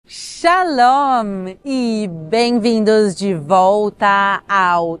Shalom e bem-vindos de volta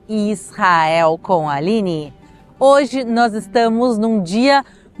ao Israel com Aline. Hoje nós estamos num dia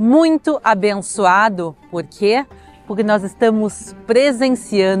muito abençoado. Por quê? Porque nós estamos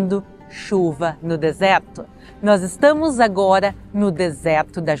presenciando chuva no deserto. Nós estamos agora no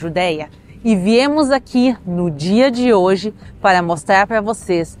deserto da Judeia e viemos aqui no dia de hoje para mostrar para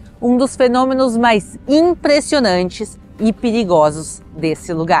vocês um dos fenômenos mais impressionantes e perigosos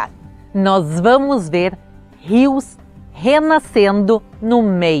desse lugar. Nós vamos ver rios renascendo no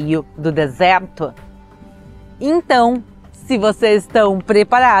meio do deserto. Então, se vocês estão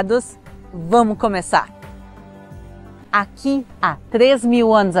preparados, vamos começar. Aqui, há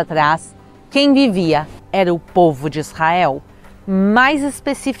 3.000 anos atrás, quem vivia era o povo de Israel. Mais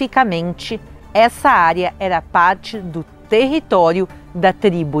especificamente, essa área era parte do território da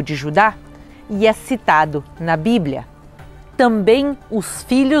tribo de Judá e é citado na Bíblia. Também os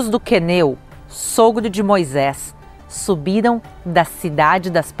filhos do Queneu, sogro de Moisés, subiram da cidade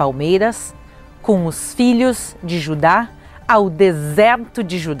das palmeiras com os filhos de Judá ao deserto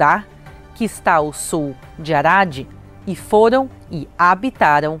de Judá, que está ao sul de Arade, e foram e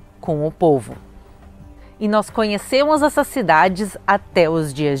habitaram com o povo. E nós conhecemos essas cidades até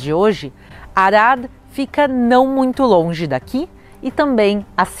os dias de hoje. Arad fica não muito longe daqui e também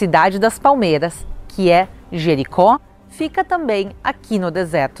a cidade das palmeiras, que é Jericó, fica também aqui no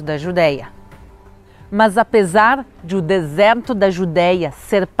deserto da Judeia. Mas apesar de o deserto da Judeia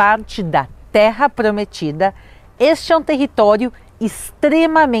ser parte da terra prometida, este é um território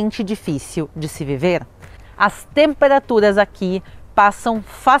extremamente difícil de se viver. As temperaturas aqui passam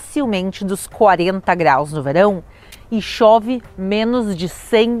facilmente dos 40 graus no verão e chove menos de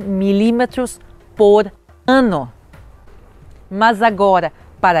 100 milímetros por ano. Mas agora,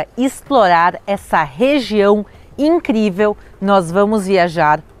 para explorar essa região incrível, nós vamos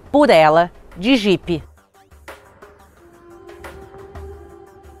viajar por ela de Jeep.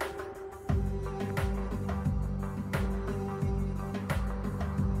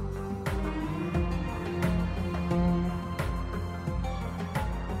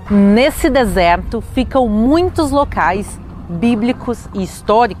 Nesse deserto ficam muitos locais bíblicos e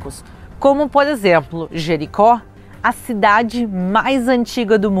históricos, como por exemplo Jericó, a cidade mais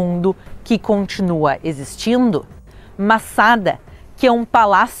antiga do mundo que continua existindo, Massada, que é um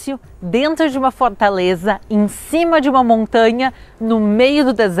palácio dentro de uma fortaleza em cima de uma montanha no meio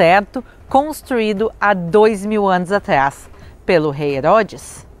do deserto, construído há 2.000 anos atrás pelo rei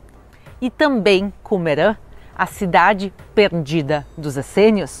Herodes. E também Cumerã, a cidade perdida dos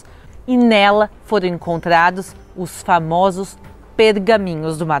essênios, e nela foram encontrados os famosos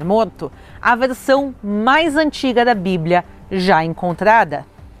pergaminhos do Mar Morto, a versão mais antiga da Bíblia já encontrada.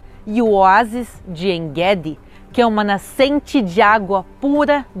 E o oásis de En-Gedi, que é uma nascente de água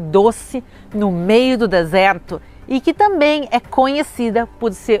pura, doce, no meio do deserto e que também é conhecida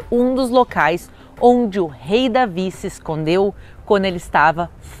por ser um dos locais onde o rei Davi se escondeu quando ele estava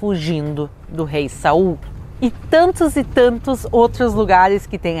fugindo do rei Saul. E tantos outros lugares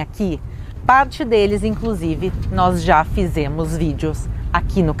que tem aqui. Parte deles, inclusive, nós já fizemos vídeos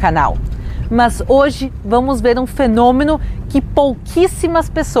aqui no canal. Mas hoje vamos ver um fenômeno que pouquíssimas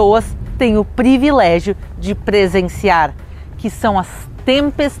pessoas têm o privilégio de presenciar, que são as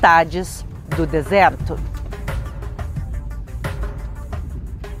tempestades do deserto.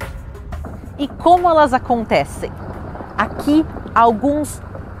 E como elas acontecem? Aqui, alguns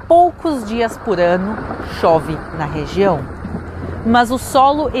poucos dias por ano chove na região, mas o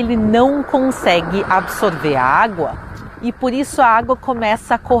solo ele não consegue absorver a água e por isso a água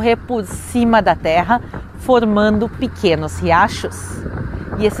começa a correr por cima da terra, formando pequenos riachos.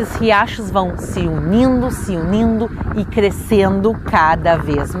 E esses riachos vão se unindo e crescendo cada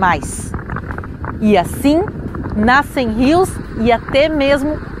vez mais. E assim nascem rios e até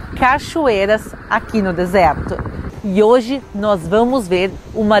mesmo cachoeiras aqui no deserto. E hoje nós vamos ver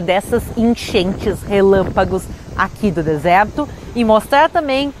uma dessas enchentes relâmpagos aqui do deserto e mostrar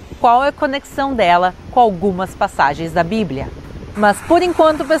também qual é a conexão dela com algumas passagens da Bíblia. Mas por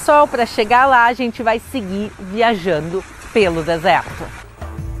enquanto, pessoal, para chegar lá a gente vai seguir viajando pelo deserto.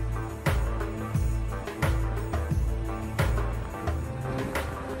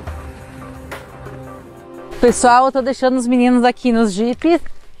 Pessoal, eu tô deixando os meninos aqui nos jipes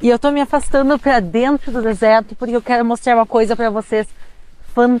e eu tô me afastando para dentro do deserto porque eu quero mostrar uma coisa para vocês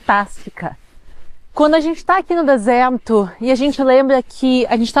fantástica. Quando a gente está aqui no deserto e a gente lembra que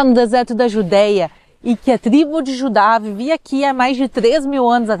a gente está no deserto da Judeia e que a tribo de Judá vivia aqui há mais de 3.000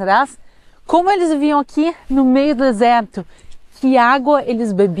 anos atrás, como eles viviam aqui no meio do deserto, que água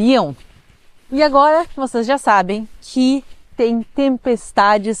eles bebiam. E agora vocês já sabem que tem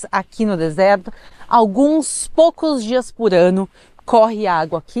tempestades aqui no deserto. Alguns poucos dias por ano corre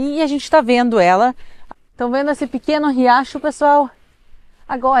água aqui e a gente está vendo ela. Estão vendo esse pequeno riacho, pessoal?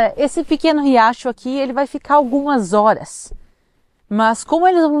 Agora, esse pequeno riacho aqui, ele vai ficar algumas horas. Mas como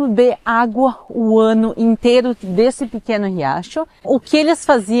eles vão beber água o ano inteiro desse pequeno riacho, o que eles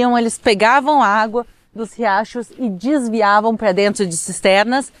faziam? Eles pegavam a água dos riachos e desviavam para dentro de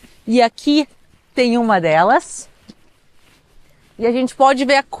cisternas. E aqui tem uma delas. E a gente pode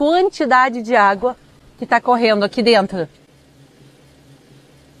ver a quantidade de água que está correndo aqui dentro.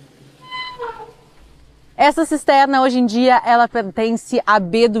 Essa cisterna, hoje em dia, ela pertence a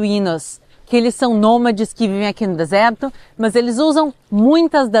beduínos, que eles são nômades que vivem aqui no deserto, mas eles usam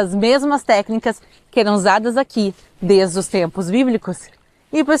muitas das mesmas técnicas que eram usadas aqui desde os tempos bíblicos.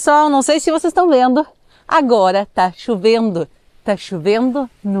 E pessoal, não sei se vocês estão vendo, agora tá chovendo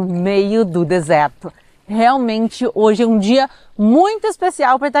no meio do deserto. Realmente hoje é um dia muito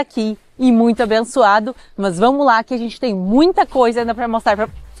especial para estar aqui e muito abençoado, mas vamos lá que a gente tem muita coisa ainda para mostrar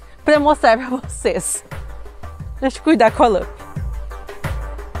para vocês. Deixa eu cuidar com a lâmpada.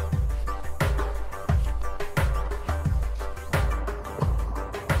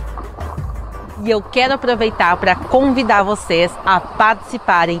 E eu quero aproveitar para convidar vocês a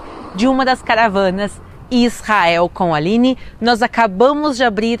participarem de uma das caravanas Israel com Aline. Nós acabamos de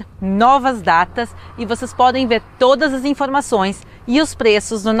abrir novas datas e vocês podem ver todas as informações e os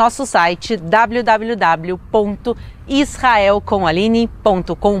preços no nosso site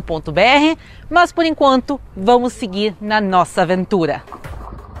www.israelcomaline.com.br. Mas por enquanto, vamos seguir na nossa aventura.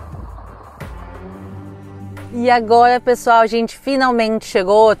 E agora, pessoal, a gente finalmente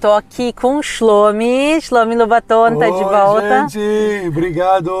chegou. Eu tô aqui com o Shlomi Lobaton, tá de volta. Gente,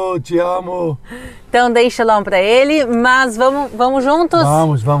 obrigado, te amo. Então, dei shalom para ele, mas vamos juntos?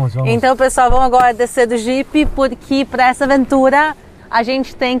 Vamos. Então, pessoal, vamos agora descer do Jeep, porque para essa aventura a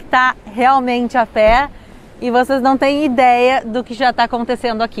gente tem que estar realmente a pé e vocês não têm ideia do que já está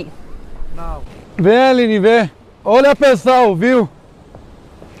acontecendo aqui. Vem, Aline, vem. Olha, pessoal, viu?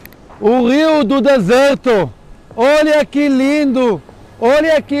 O rio do deserto. Olha que lindo.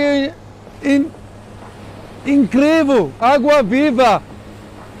 Olha que incrível. Água viva.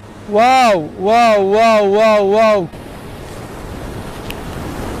 Uau.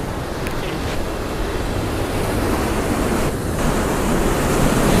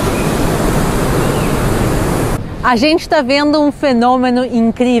 A gente está vendo um fenômeno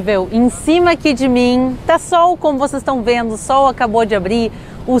incrível. Em cima aqui de mim tá sol, como vocês estão vendo, o sol acabou de abrir,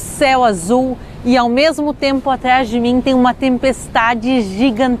 o céu azul e ao mesmo tempo atrás de mim tem uma tempestade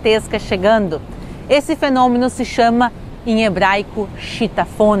gigantesca chegando. Esse fenômeno se chama em hebraico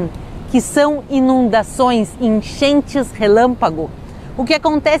shitafon, que são inundações, enchentes relâmpago. O que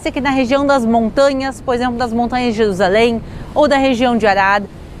acontece é que na região das montanhas, por exemplo, das montanhas de Jerusalém ou da região de Arad,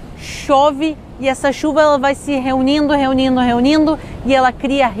 chove e essa chuva ela vai se reunindo e ela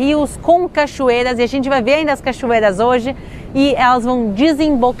cria rios com cachoeiras e a gente vai ver ainda as cachoeiras hoje e elas vão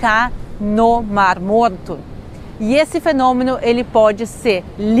desembocar no Mar Morto. E esse fenômeno ele pode ser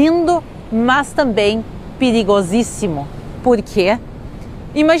lindo, mas também perigosíssimo. Por quê?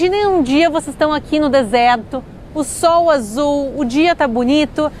 Imaginem um dia vocês estão aqui no deserto, o sol azul, o dia tá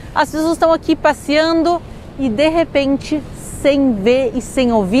bonito, as pessoas estão aqui passeando e de repente, sem ver e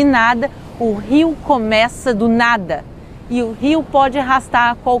sem ouvir nada, o rio começa do nada. E o rio pode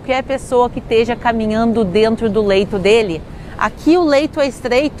arrastar qualquer pessoa que esteja caminhando dentro do leito dele. Aqui o leito é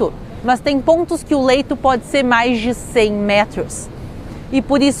estreito, mas tem pontos que o leito pode ser mais de 100 metros. E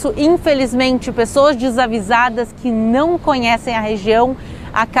por isso, infelizmente, pessoas desavisadas que não conhecem a região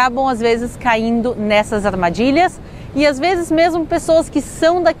acabam às vezes caindo nessas armadilhas e às vezes mesmo pessoas que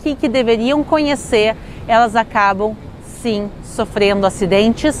são daqui, que deveriam conhecer, elas acabam sim sofrendo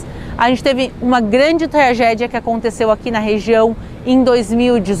acidentes. A gente teve uma grande tragédia que aconteceu aqui na região em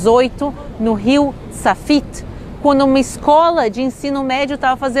 2018, no rio Safit, quando uma escola de ensino médio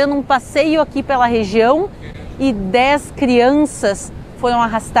estava fazendo um passeio aqui pela região e 10 crianças foram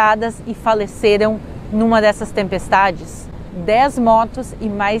arrastadas e faleceram numa dessas tempestades. 10 mortos e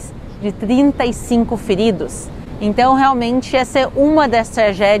mais de 35 feridos. Então, realmente, essa é uma das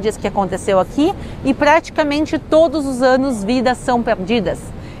tragédias que aconteceu aqui e praticamente todos os anos vidas são perdidas.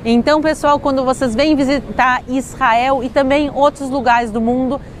 Então, pessoal, quando vocês vêm visitar Israel e também outros lugares do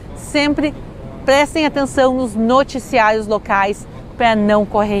mundo, sempre prestem atenção nos noticiários locais para não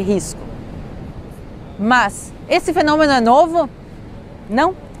correr risco. Mas esse fenômeno é novo?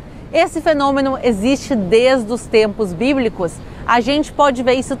 Não. Esse fenômeno existe desde os tempos bíblicos. A gente pode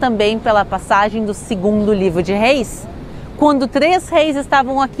ver isso também pela passagem do segundo livro de Reis. Quando 3 reis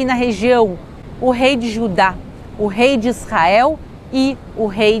estavam aqui na região, o rei de Judá, o rei de Israel e o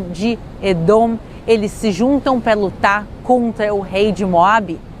rei de Edom, eles se juntam para lutar contra o rei de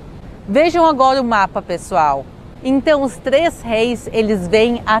Moabe. Vejam agora o mapa, pessoal. Então os 3 reis, eles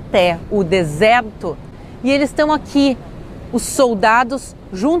vêm até o deserto e eles estão aqui, os soldados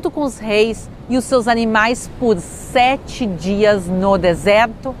junto com os reis e os seus animais por 7 dias no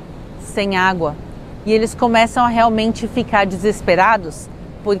deserto, sem água. E eles começam a realmente ficar desesperados,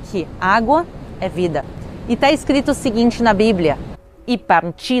 porque água é vida. E está escrito o seguinte na Bíblia: e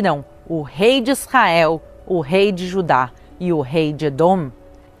partiram o rei de Israel, o rei de Judá e o rei de Edom,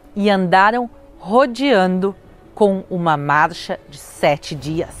 e andaram rodeando com uma marcha de 7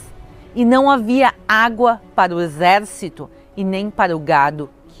 dias. E não havia água para o exército e nem para o gado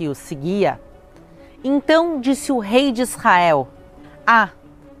que o seguia. Então disse o rei de Israel: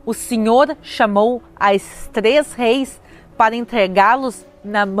 o Senhor chamou a esses 3 reis para entregá-los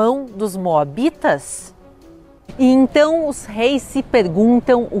na mão dos moabitas? E então os reis se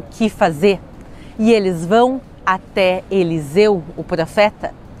perguntam o que fazer. E eles vão até Eliseu, o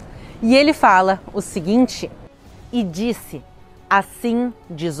profeta. E ele fala o seguinte: e disse: assim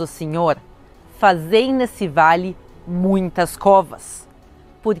diz o Senhor, fazei nesse vale muitas covas,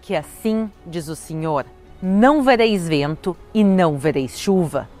 porque assim diz o Senhor, não vereis vento e não vereis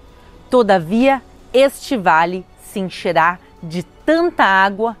chuva. Todavia este vale se encherá de tanta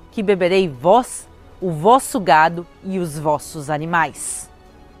água que beberei vós, o vosso gado e os vossos animais.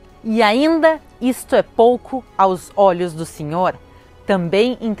 E ainda isto é pouco aos olhos do Senhor,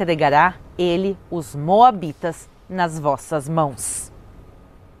 também entregará ele os moabitas nas vossas mãos.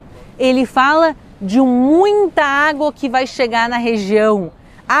 Ele fala de muita água que vai chegar na região,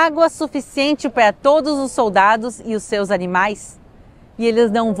 água suficiente para todos os soldados e os seus animais, e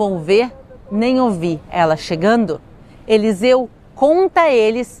eles não vão ver nem ouvir ela chegando. Eliseu conta a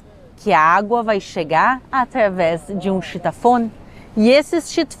eles que a água vai chegar através de um chitafone, e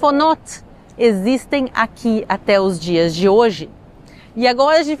esses chitfonot existem aqui até os dias de hoje. E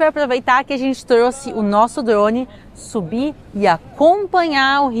agora a gente vai aproveitar que a gente trouxe o nosso drone, subir e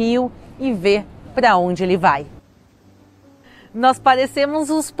acompanhar o rio e ver para onde ele vai. Nós parecemos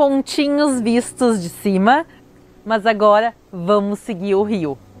os pontinhos vistos de cima, mas agora vamos seguir o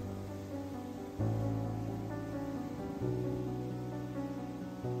rio.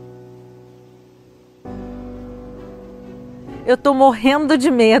 Eu tô morrendo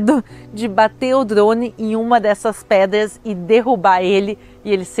de medo de bater o drone em uma dessas pedras e derrubar ele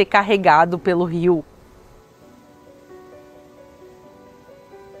e ele ser carregado pelo rio.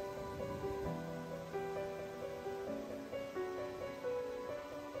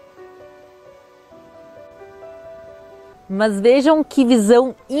 Mas vejam que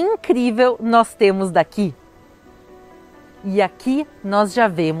visão incrível nós temos daqui. E aqui nós já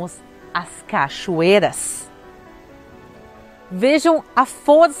vemos as cachoeiras. Vejam a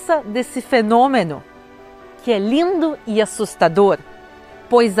força desse fenômeno, que é lindo e assustador,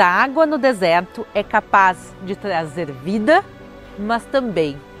 pois a água no deserto é capaz de trazer vida, mas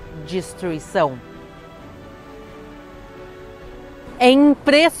também destruição. É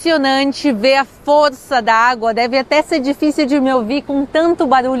impressionante ver a força da água, deve até ser difícil de me ouvir com tanto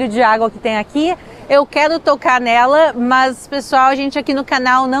barulho de água que tem aqui. Eu quero tocar nela, mas pessoal, a gente aqui no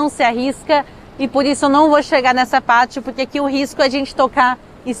canal não se arrisca e por isso eu não vou chegar nessa parte, porque aqui o risco é a gente tocar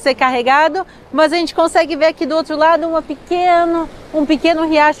e ser carregado, mas a gente consegue ver aqui do outro lado um pequeno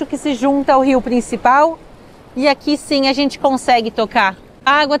riacho que se junta ao rio principal, e aqui sim a gente consegue tocar.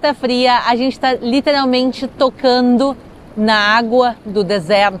 A água tá fria, a gente está literalmente tocando na água do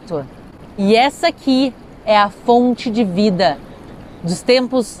deserto, e essa aqui é a fonte de vida dos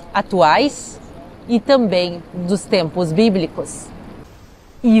tempos atuais e também dos tempos bíblicos.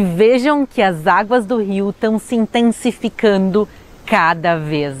 E vejam que as águas do rio estão se intensificando cada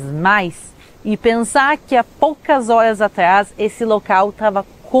vez mais. E pensar que há poucas horas atrás esse local estava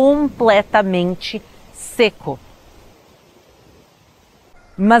completamente seco.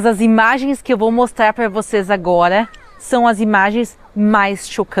 Mas as imagens que eu vou mostrar para vocês agora são as imagens mais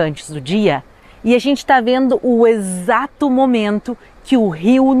chocantes do dia. E a gente está vendo o exato momento que o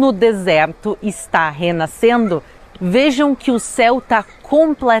rio no deserto está renascendo. Vejam que o céu está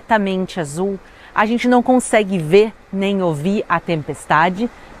completamente azul, a gente não consegue ver nem ouvir a tempestade,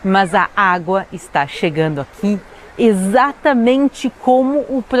 mas a água está chegando aqui, exatamente como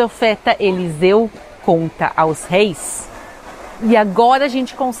o profeta Eliseu conta aos reis. E agora a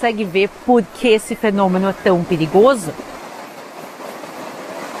gente consegue ver por que esse fenômeno é tão perigoso.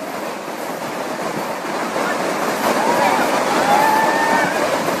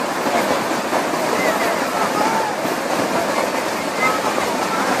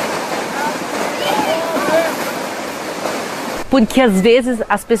 Porque às vezes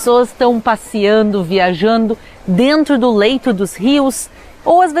as pessoas estão passeando, viajando dentro do leito dos rios,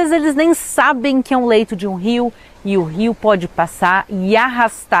 ou às vezes eles nem sabem que é um leito de um rio e o rio pode passar e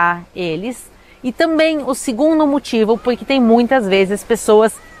arrastar eles. E também o segundo motivo, porque tem muitas vezes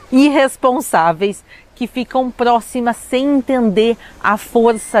pessoas irresponsáveis que ficam próximas sem entender a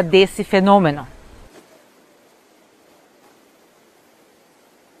força desse fenômeno.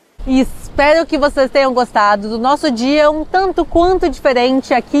 E espero que vocês tenham gostado do nosso dia um tanto quanto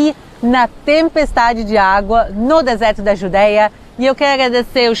diferente aqui na tempestade de água no deserto da Judéia. E eu quero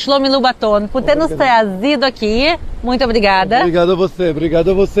agradecer o Shlomi Lubaton por ter nos trazido aqui. Muito obrigada. Obrigado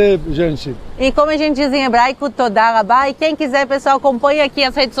a você, gente. E como a gente diz em hebraico, Todá Rabá. E quem quiser, pessoal, acompanhe aqui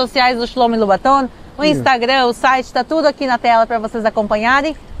as redes sociais do Shlomi Lubaton. O Instagram, o site, está tudo aqui na tela para vocês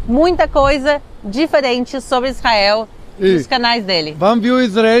acompanharem. Muita coisa diferente sobre Israel nos canais dele. Vamos ver o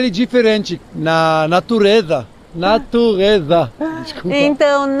Israel diferente, na natureza. Desculpa.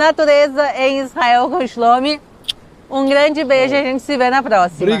 Então, natureza em Israel com o Shlomi. Um grande beijo e a gente se vê na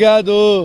próxima. Obrigado.